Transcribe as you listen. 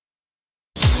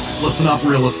Listen up,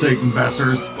 real estate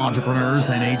investors, entrepreneurs,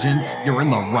 and agents. You're in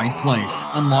the right place.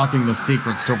 Unlocking the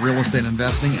secrets to real estate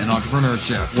investing and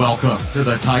entrepreneurship. Welcome to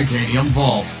the Titanium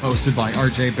Vault, hosted by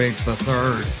RJ Bates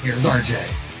III. Here's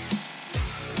RJ.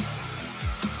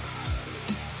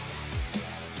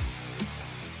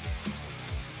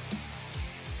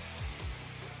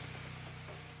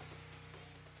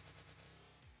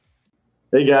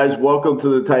 Hey guys, welcome to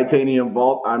the Titanium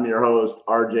Vault. I'm your host,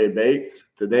 RJ Bates.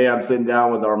 Today I'm sitting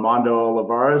down with Armando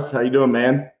Olivares. How you doing,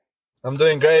 man? I'm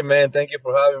doing great, man. Thank you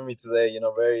for having me today.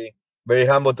 Very, very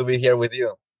humble to be here with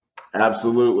you.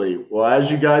 Absolutely. Well,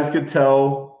 as you guys could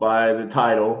tell by the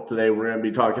title, today we're going to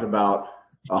be talking about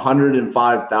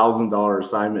 $105,000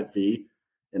 assignment fee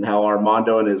and how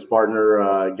Armando and his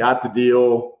partner got the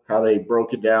deal, how they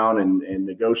broke it down and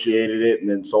negotiated it and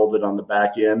then sold it on the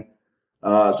back end.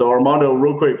 So Armando,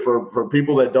 real quick, for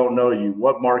people that don't know you,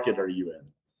 what market are you in?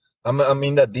 I'm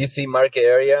in the DC market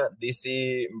area,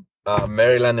 DC,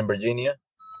 Maryland, and Virginia.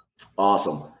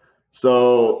 Awesome.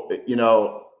 So,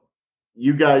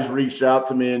 you guys reached out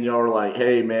to me and y'all were like,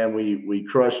 hey man, we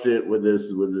crushed it with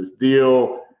this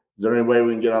deal. Is there any way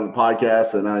we can get on the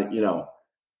podcast? And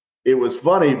it was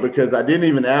funny because I didn't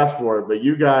even ask for it, but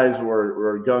you guys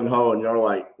were gung ho and you're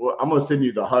like, well, I'm going to send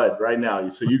you the HUD right now.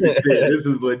 So you can see it. This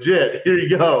is legit. Here you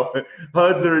go.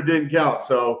 HUDs or it didn't count.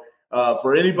 So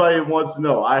for anybody that wants to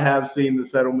know, I have seen the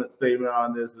settlement statement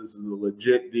on this. This is a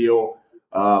legit deal.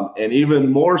 And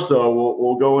even more so,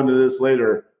 we'll go into this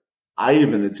later. I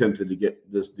even attempted to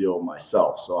get this deal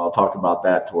myself. So I'll talk about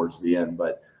that towards the end.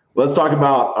 But let's talk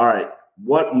about, all right,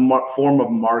 what form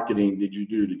of marketing did you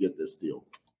do to get this deal?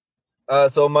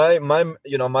 So my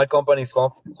company is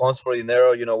Homes for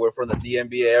Dinero. We're from the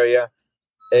DMV area,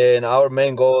 and our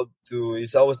main goal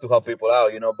is always to help people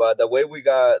out. But the way we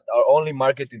got our only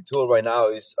marketing tool right now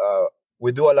is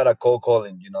we do a lot of cold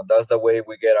calling. That's the way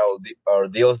we get our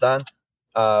deals done.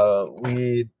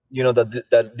 That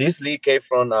this lead came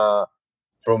from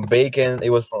Bacon. It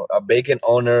was from a Bacon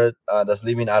owner that's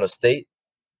living out of state,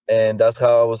 and that's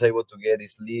how I was able to get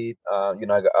this lead.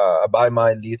 I buy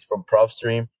my leads from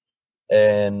PropStream.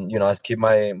 And I skip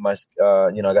I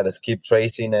got to skip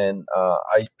tracing, and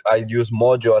I use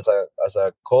Mojo as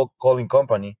a cold calling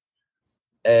company,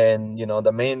 and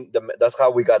that's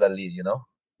how we got the lead.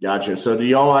 Gotcha. So do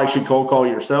y'all actually cold call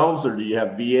yourselves, or do you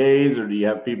have VAs, or do you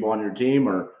have people on your team,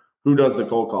 or who does the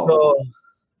cold call?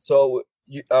 So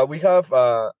I have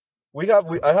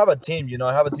a team.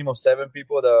 I have a team of 7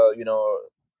 people.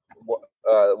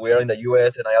 We are in the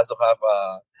U.S. and I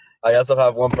also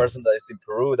have one person that is in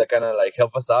Peru that kind of like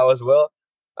help us out as well.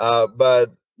 But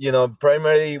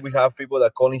primarily we have people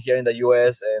that calling here in the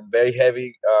U.S. and very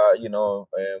heavy. And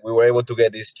we were able to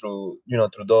get this through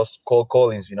those cold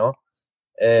callings. And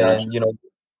Gotcha.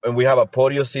 And we have a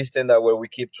Podio system where we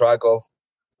keep track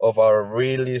of our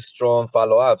really strong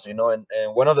follow-ups. And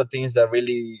one of the things that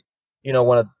really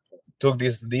when I took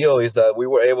this deal is that we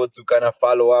were able to kind of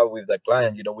follow up with the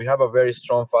client. We have a very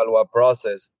strong follow-up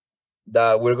process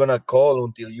that we're gonna call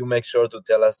until you make sure to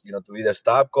tell us, to either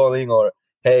stop calling or,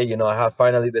 hey, I have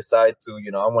finally decided to,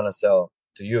 I want to sell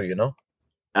to you,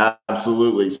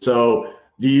 Absolutely. So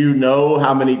do you know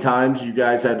how many times you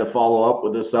guys had to follow up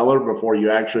with the seller before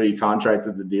you actually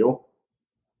contracted the deal?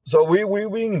 So we've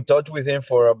been in touch with him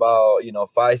for about,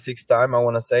 5-6 times. I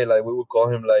want to say, like, we would call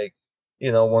him like,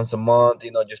 once a month,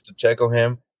 just to check on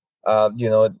him.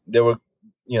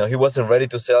 He wasn't ready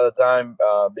to sell at the time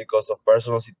because of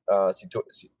personal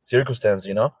circumstance,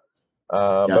 Gotcha.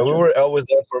 But we were always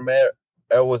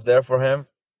there for him.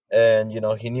 And,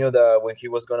 he knew that when he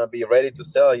was going to be ready to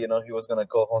sell, he was going to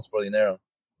call Homes for Dinero.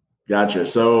 Gotcha.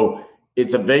 So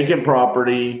it's a vacant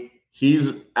property. He's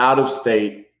out of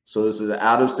state. So this is an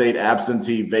out-of-state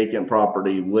absentee vacant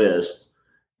property list.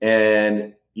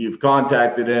 And you've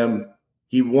contacted him.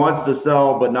 He wants to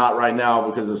sell, but not right now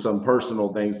because of some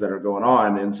personal things that are going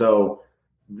on. And so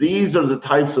these are the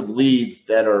types of leads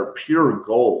that are pure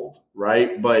gold,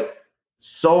 right? But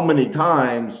so many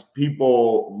times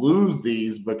people lose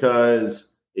these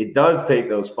because it does take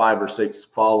those 5 or 6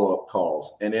 follow-up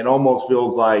calls. And it almost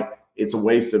feels like it's a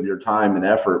waste of your time and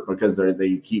effort because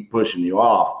they keep pushing you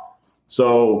off.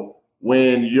 So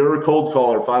when your cold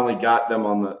caller finally got them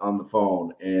on the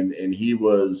phone and he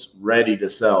was ready to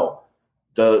sell,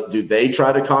 do they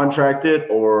try to contract it,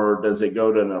 or does it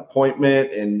go to an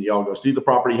appointment and y'all go see the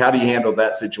property? How do you handle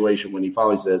that situation when he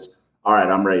finally says, all right,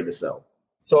 I'm ready to sell?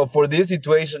 So for this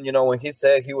situation, when he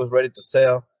said he was ready to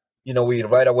sell, we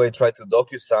right away tried to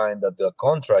DocuSign the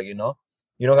contract. You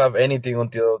don't have anything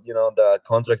until, the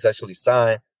contract's actually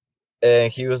signed.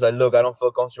 And he was like, look, I don't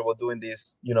feel comfortable doing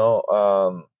this,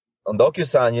 on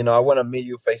DocuSign, I want to meet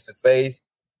you face to face,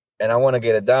 and I want to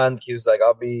get it done. He was like,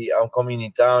 I'm coming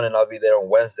in town, and I'll be there on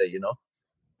Wednesday,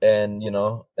 and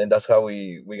and that's how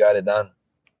we got it done.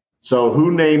 So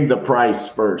who named the price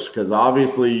first? Because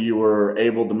obviously you were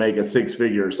able to make a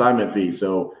 6-figure assignment fee.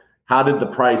 So how did the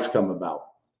price come about?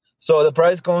 So the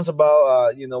price comes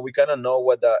about, we kind of know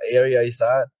what the area is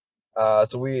at.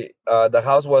 So the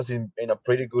house was in a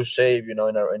pretty good shape, in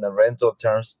a rental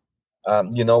terms,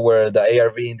 where the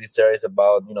ARV in this area is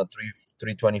about,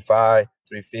 325,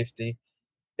 350.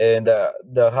 And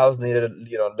the house needed,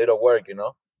 little work,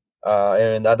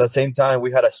 and at the same time,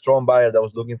 we had a strong buyer that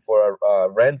was looking for a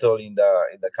rental in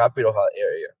the Capitol Hill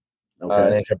area.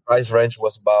 Okay. And her price range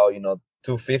was about,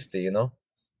 250,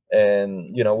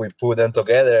 and, we put them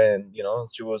together, and,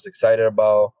 she was excited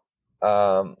about,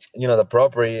 the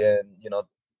property, and,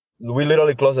 we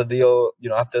literally closed the deal,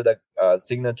 after the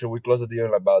signature, we closed the deal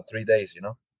in about 3 days,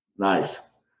 Nice.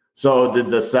 So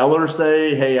did the seller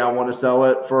say, hey, I want to sell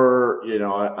it for,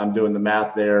 I'm doing the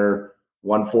math there,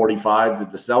 145?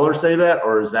 Did the seller say that,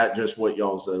 or is that just what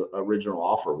y'all's original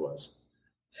offer was?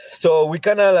 So we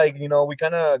kind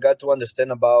of got to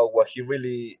understand about what he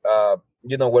really,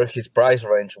 where his price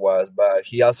range was, but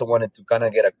he also wanted to kind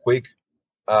of get a quick,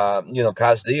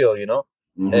 cash deal,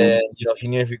 Mm-hmm. and, he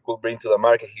knew if he could bring to the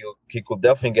market, he could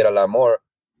definitely get a lot more.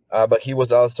 But he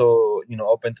was also,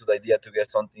 open to the idea to get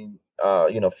something,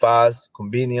 fast,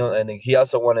 convenient, and he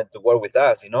also wanted to work with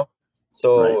us,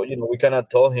 So, Right. We kind of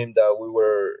told him that we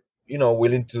were,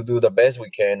 willing to do the best we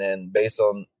can, and based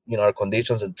on, our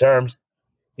conditions and terms,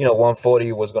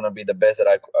 140 was going to be the best that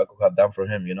I could have done for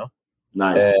him,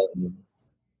 Nice. And,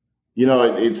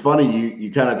 It's funny,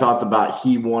 you kind of talked about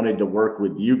he wanted to work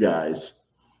with you guys.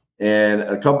 And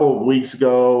a couple of weeks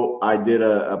ago, I did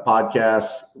a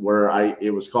podcast where it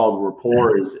was called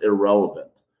Rapport is Irrelevant.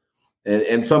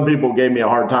 And some people gave me a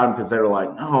hard time because they were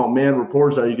like, no, man,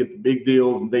 rapport's how you get the big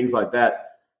deals and things like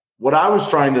that. What I was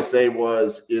trying to say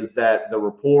is that the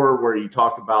rapport where you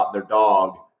talk about their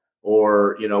dog,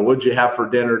 or, what'd you have for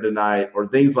dinner tonight, or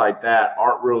things like that,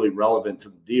 aren't really relevant to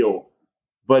the deal.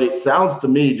 But it sounds to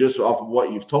me, just off of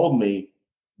what you've told me,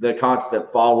 the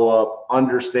constant follow-up,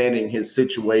 understanding his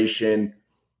situation,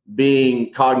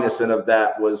 being cognizant of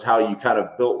that was how you kind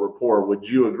of built rapport. Would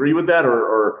you agree with that?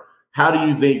 Or how do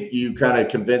you think you kind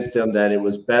of convinced him that it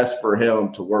was best for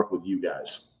him to work with you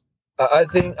guys? I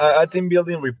think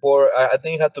building rapport, I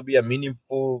think it had to be a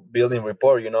meaningful building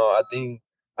rapport. I think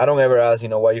I don't ever ask,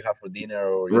 what you have for dinner,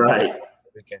 or, Right.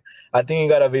 I think it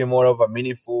got to be more of a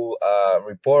meaningful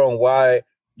rapport on why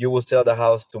you will sell the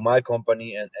house to my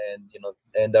company.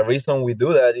 And the reason we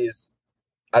do that is,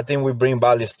 I think we bring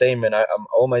value statement.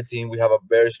 All my team, we have a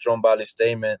very strong value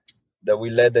statement that we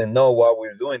let them know why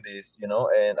we're doing this,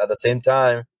 and at the same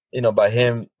time, by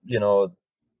him,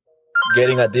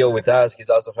 getting a deal with us, he's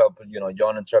also helping,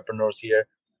 young entrepreneurs here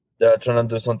that are trying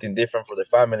to do something different for the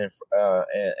family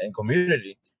and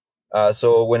community.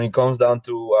 So when it comes down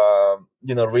to,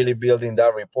 really building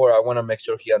that rapport, I want to make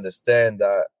sure he understands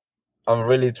that I'm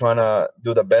really trying to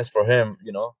do the best for him,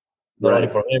 not only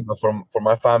for him, but for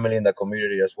my family and the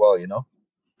community as well,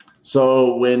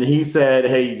 So when he said,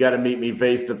 hey, you got to meet me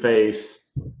face to face,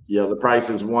 the price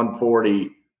is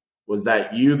 140. Was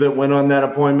that you that went on that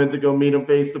appointment to go meet him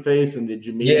face to face? And did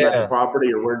you meet him at the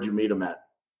property, or where'd you meet him at?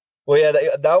 Well, yeah,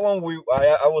 that one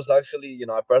I was actually,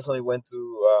 I personally went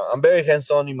to. I'm very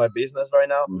hands-on in my business right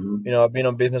now. Mm-hmm. I've been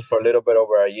on business for a little bit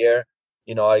over a year.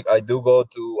 I do go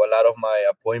to a lot of my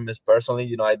appointments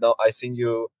personally. I seen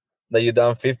you that you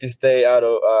done 50 state out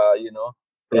of, and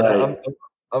Right.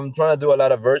 I'm trying to do a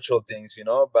lot of virtual things,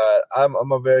 but I'm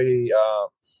a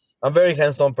very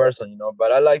hands-on person,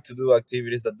 but I like to do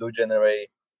activities that do generate,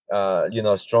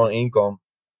 strong income.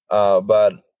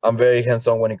 But I'm very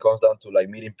hands-on when it comes down to like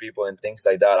meeting people and things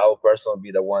like that. I'll personally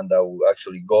be the one that will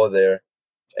actually go there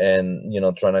and,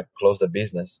 trying to close the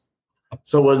business.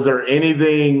 So was there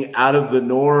anything out of the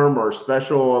norm or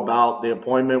special about the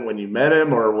appointment when you met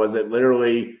him, or was it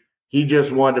literally he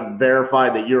just wanted to verify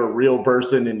that you're a real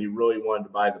person and you really wanted to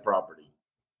buy the property?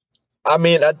 I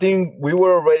mean, I think we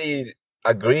were already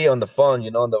agree on the phone,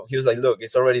 he was like, look,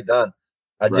 it's already done.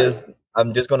 I'm just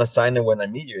going to sign it when I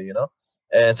meet you,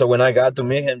 And so when I got to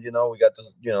meet him, we got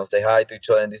to, say hi to each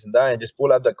other and this and that, and just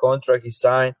pull out the contract, he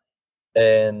signed.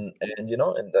 And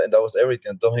that was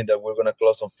everything. I told him that we're gonna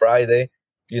close on Friday.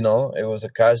 It was a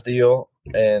cash deal,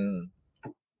 and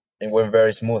it went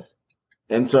very smooth.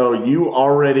 And so you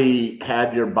already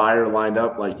had your buyer lined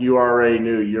up, like you already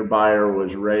knew your buyer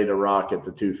was ready to rock at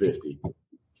the 250.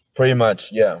 Pretty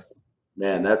much, yeah.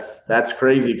 Man, that's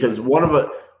crazy, because one of it,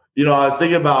 I was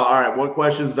thinking about, all right, what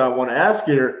questions do I want to ask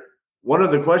here? one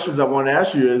of the questions I want to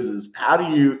ask you is how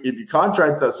do you, if you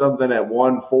contract something at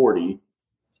 140,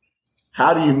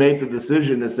 how do you make the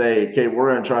decision to say, okay,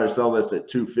 we're going to try to sell this at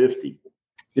 250?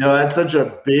 That's such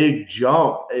a big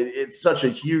jump. It's such a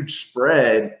huge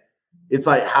spread. It's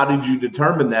like, how did you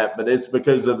determine that? But it's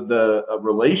because of the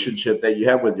relationship that you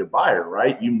have with your buyer,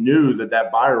 right? You knew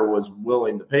that buyer was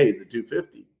willing to pay the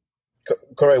 250.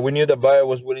 Correct. We knew the buyer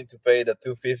was willing to pay the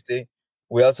 250.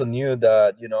 We also knew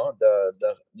that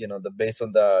the based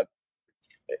on the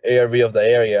ARV of the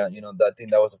area, that thing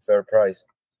that was a fair price,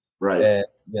 right? And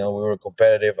we were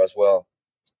competitive as well.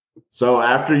 So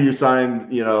after you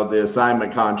signed, the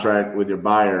assignment contract with your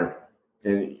buyer,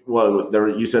 and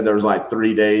you said there was like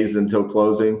 3 days until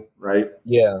closing, right?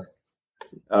 Yeah.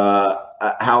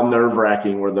 How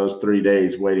nerve-wracking were those 3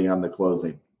 days waiting on the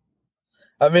closing?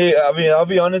 I mean, I'll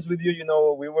be honest with you.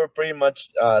 We were pretty much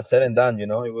said and done.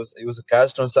 It was a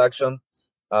cash transaction.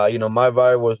 My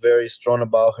buyer was very strong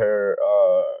about her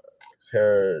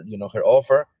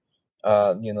offer.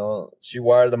 She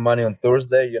wired the money on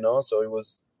Thursday. So it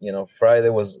was, Friday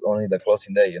was only the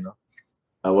closing day.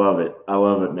 I love it,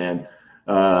 man.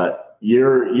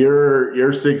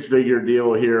 Your 6-figure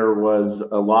deal here was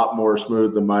a lot more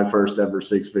smooth than my first ever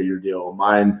 6-figure deal.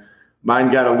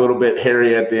 Mine got a little bit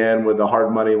hairy at the end with the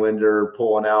hard money lender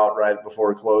pulling out right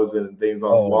before closing and things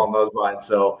along those lines.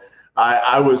 So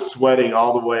I was sweating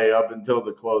all the way up until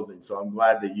the closing. So I'm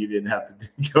glad that you didn't have to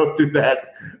go through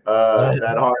that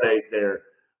heartache there.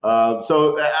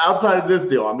 So outside of this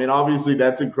deal, I mean, obviously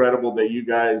that's incredible that you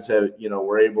guys have,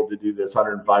 were able to do this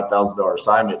 $105,000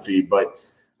 assignment fee. But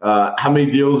how many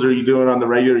deals are you doing on the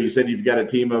regular? You said you've got a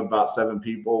team of about 7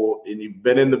 people, and you've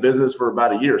been in the business for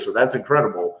about a year. So that's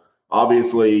incredible.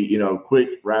 Obviously,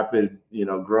 quick, rapid,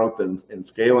 growth and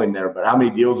scaling there. But how many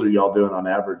deals are y'all doing on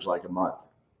average, like a month?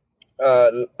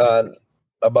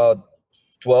 About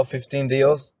 12, 15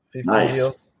 deals, 15 nice.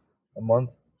 deals a month.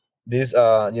 This,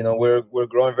 we're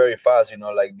growing very fast.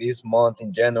 Like this month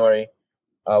in January,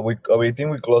 we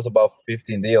think we closed about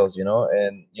 15 deals.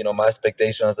 And my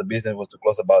expectation as a business was to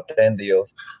close about 10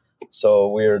 deals. So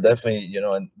we're definitely,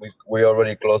 and we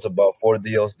already closed about 4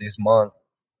 deals this month.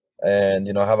 And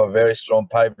have a very strong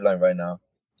pipeline right now.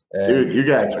 And, dude, you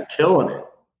guys are killing it.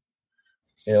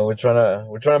 We're trying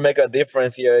to make a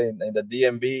difference here in the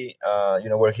DMV.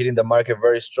 We're hitting the market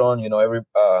very strong.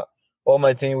 All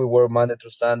my team, we work Monday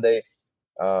through Sunday.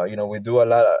 We do a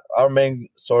lot. Our main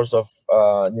source of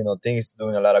thing is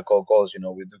doing a lot of cold calls.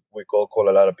 We cold call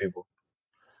a lot of people.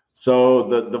 So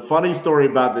the funny story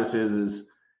about this is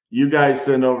you guys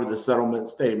send over the settlement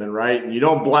statement, right? And you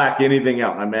don't black anything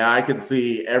out. I mean, I can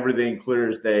see everything clear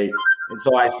as day. And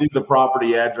so I see the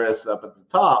property address up at the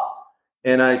top,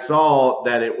 and I saw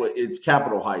that it's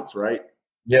Capitol Heights, right?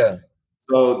 Yeah.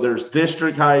 So there's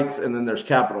District Heights, and then there's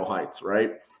Capitol Heights,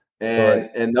 right?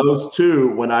 And those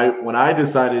two, when I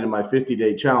decided in my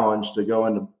 50-day challenge to go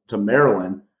into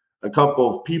Maryland, a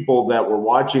couple of people that were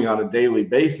watching on a daily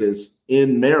basis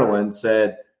in Maryland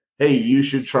said, hey, you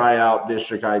should try out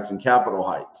District Heights and Capitol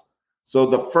Heights. So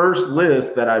the first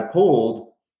list that I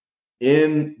pulled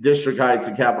in District Heights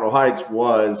and Capitol Heights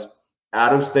was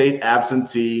out-of-state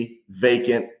absentee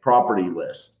vacant property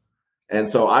list. And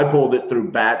so I pulled it through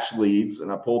batch leads,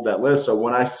 and I pulled that list. So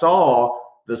when I saw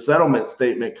the settlement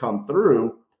statement come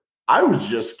through, I was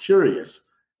just curious.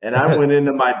 And I went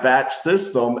into my batch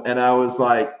system, and I was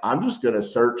like, I'm just going to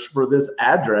search for this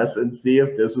address and see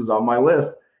if this was on my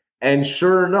list. And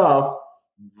sure enough,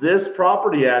 this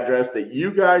property address that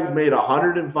you guys made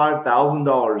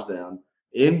 $105,000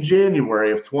 in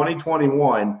January of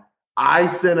 2021, I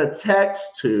sent a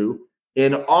text to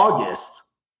in August,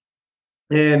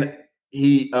 and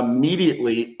he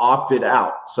immediately opted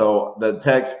out. So the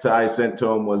text I sent to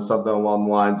him was something along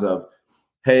the lines of,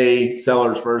 hey,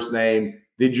 seller's first name,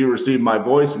 did you receive my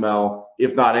voicemail?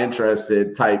 If not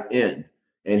interested, type in.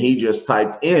 And he just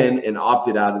typed in and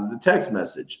opted out of the text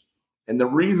message. And the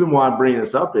reason why I'm bringing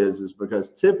this up is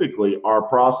because typically our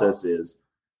process is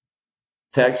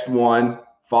text 1,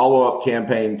 follow-up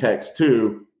campaign text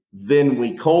 2, then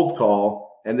we cold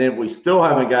call, and then if we still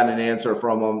haven't gotten an answer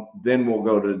from them, then we'll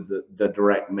go to the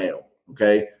direct mail,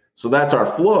 okay? So that's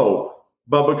our flow.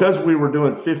 But because we were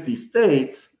doing 50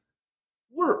 states,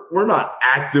 we're not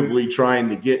actively trying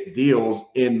to get deals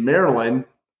in Maryland.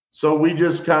 So we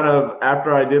just kind of,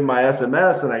 after I did my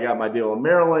SMS and I got my deal in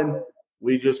Maryland,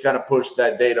 we just kind of pushed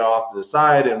that data off to the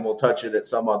side, and we'll touch it at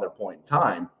some other point in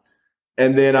time.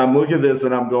 And then I'm looking at this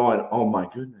and I'm going, oh my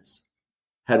goodness,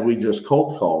 had we just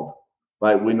cold called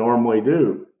like we normally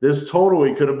do, this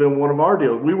totally could have been one of our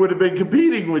deals. We would have been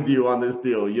competing with you on this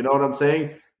deal. You know what I'm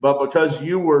saying? But because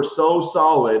you were so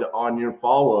solid on your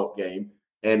follow-up game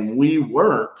and we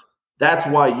weren't, that's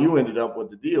why you ended up with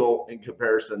the deal in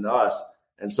comparison to us.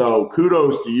 And so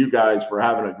kudos to you guys for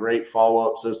having a great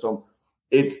follow-up system.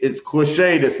 It's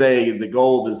cliche to say the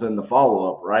gold is in the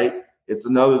follow-up, right? It's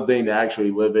another thing to actually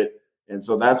live it. And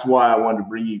so that's why I wanted to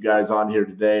bring you guys on here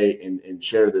today and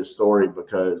share this story,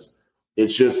 because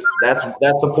it's just that's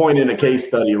the point in a case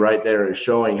study right there, is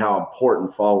showing how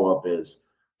important follow-up is.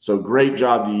 So great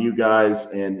job to you guys.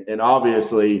 And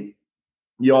obviously,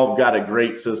 y'all have got a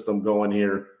great system going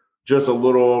here. Just a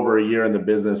little over a year in the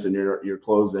business, and you're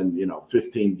closing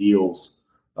 15 deals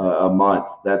a month.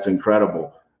 That's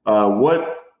incredible.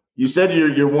 What you said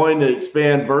you're wanting to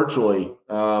expand virtually.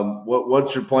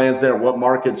 What's your plans there? What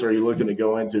markets are you looking to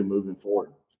go into moving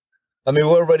forward? I mean,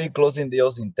 we're already closing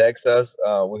deals in Texas.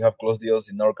 We have closed deals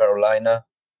in North Carolina.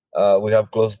 We have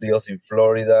closed deals in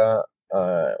Florida.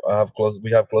 We have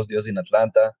closed deals in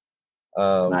Atlanta.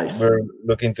 Nice. We're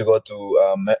looking to go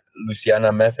to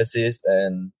Louisiana, Memphis,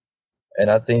 and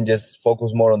I think just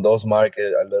focus more on those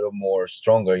markets a little more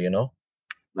stronger,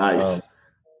 Nice.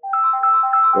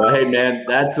 Well, hey man,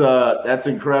 that's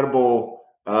incredible.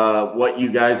 What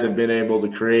you guys have been able to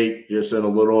create just in a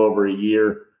little over a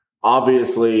year.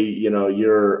 Obviously,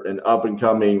 you're an up and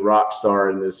coming rock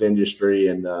star in this industry,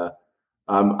 and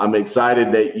I'm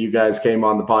excited that you guys came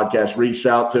on the podcast, reached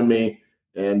out to me,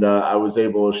 and I was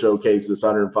able to showcase this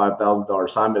 $105,000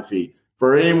 assignment fee.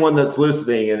 For anyone that's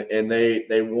listening and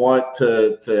they want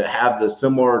to have the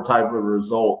similar type of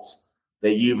results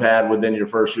that you've had within your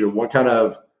first year, what kind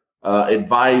of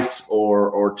advice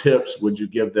or tips would you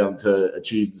give them to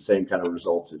achieve the same kind of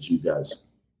results as you guys?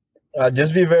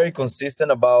 Just be very consistent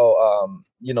about,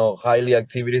 highly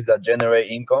activities that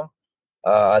generate income.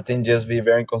 I think just be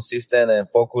very consistent and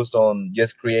focus on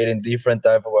just creating different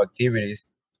type of activities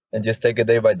and just take it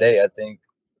day by day. I think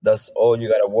that's all you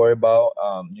got to worry about.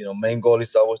 Main goal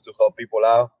is always to help people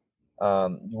out.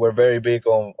 We're very big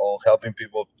on helping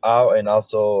people out, and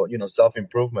also,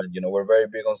 self-improvement. We're very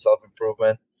big on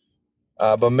self-improvement.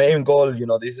 But main goal,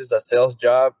 this is a sales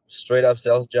job, straight up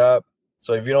sales job.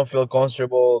 So if you don't feel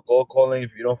comfortable cold calling,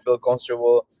 if you don't feel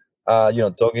comfortable,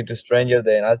 talking to strangers,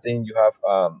 then I think you have,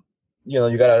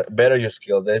 you got to better your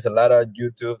skills. There's a lot of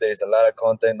YouTube, there's a lot of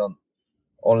content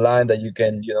online that you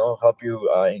can, help you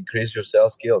increase your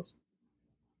sales skills.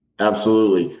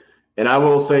 Absolutely. And I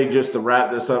will say, just to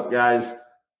wrap this up, guys,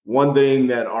 one thing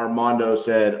that Armando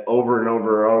said over and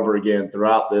over and over again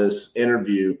throughout this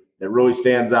interview that really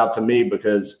stands out to me,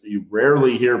 because you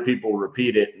rarely hear people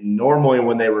repeat it. Normally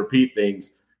when they repeat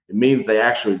things, it means they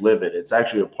actually live it. It's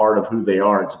actually a part of who they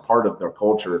are. It's a part of their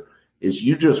culture, is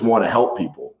you just want to help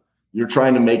people. You're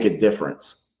trying to make a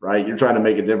difference, right? You're trying to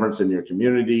make a difference in your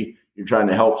community. You're trying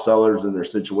to help sellers in their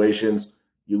situations.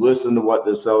 You listened to what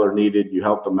the seller needed, you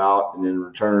helped them out, and in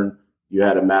return, you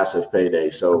had a massive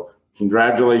payday. So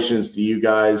congratulations to you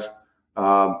guys.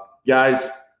 Guys,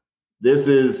 this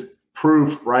is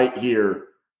proof right here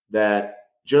that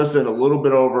just in a little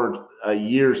bit over a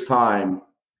year's time,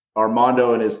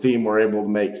 Armando and his team were able to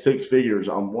make 6 figures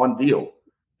on one deal.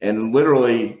 And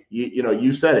literally,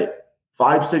 you said it,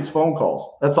 5-6 phone calls.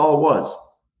 That's all it was.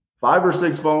 5 or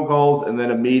 6 phone calls, and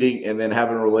then a meeting, and then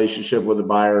having a relationship with a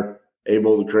buyer,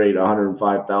 able to create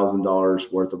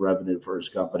 $105,000 worth of revenue for his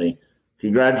company.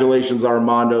 Congratulations,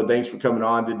 Armando. Thanks for coming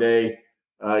on today.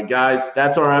 Guys,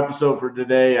 that's our episode for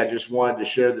today. I just wanted to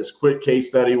share this quick case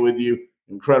study with you.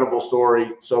 Incredible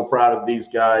story. So proud of these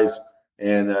guys,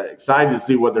 and excited to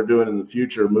see what they're doing in the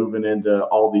future, moving into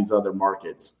all these other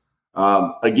markets.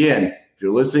 Again, if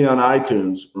you're listening on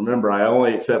iTunes, remember, I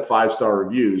only accept 5-star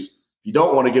reviews. If you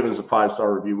don't want to give us a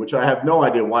 5-star review, which I have no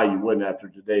idea why you wouldn't after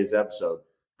today's episode,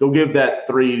 go give that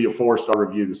 3 or 4-star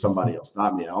review to somebody else,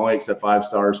 not me. I only accept 5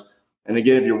 stars. And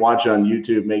again, if you're watching on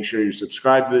YouTube, make sure you're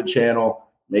subscribed to the channel.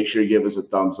 Make sure you give us a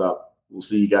thumbs up. We'll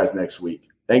see you guys next week.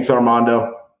 Thanks,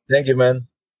 Armando. Thank you, man.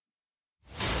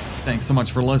 Thanks so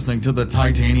much for listening to The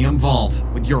Titanium Vault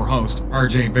with your host,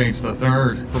 RJ Bates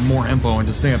III. For more info and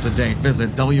to stay up to date, visit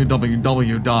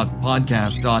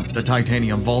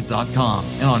www.podcast.thetitaniumvault.com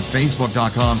and on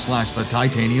facebook.com/The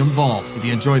Titanium Vault. If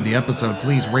you enjoyed the episode,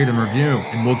 please rate and review,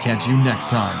 and we'll catch you next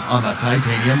time on The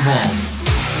Titanium Vault.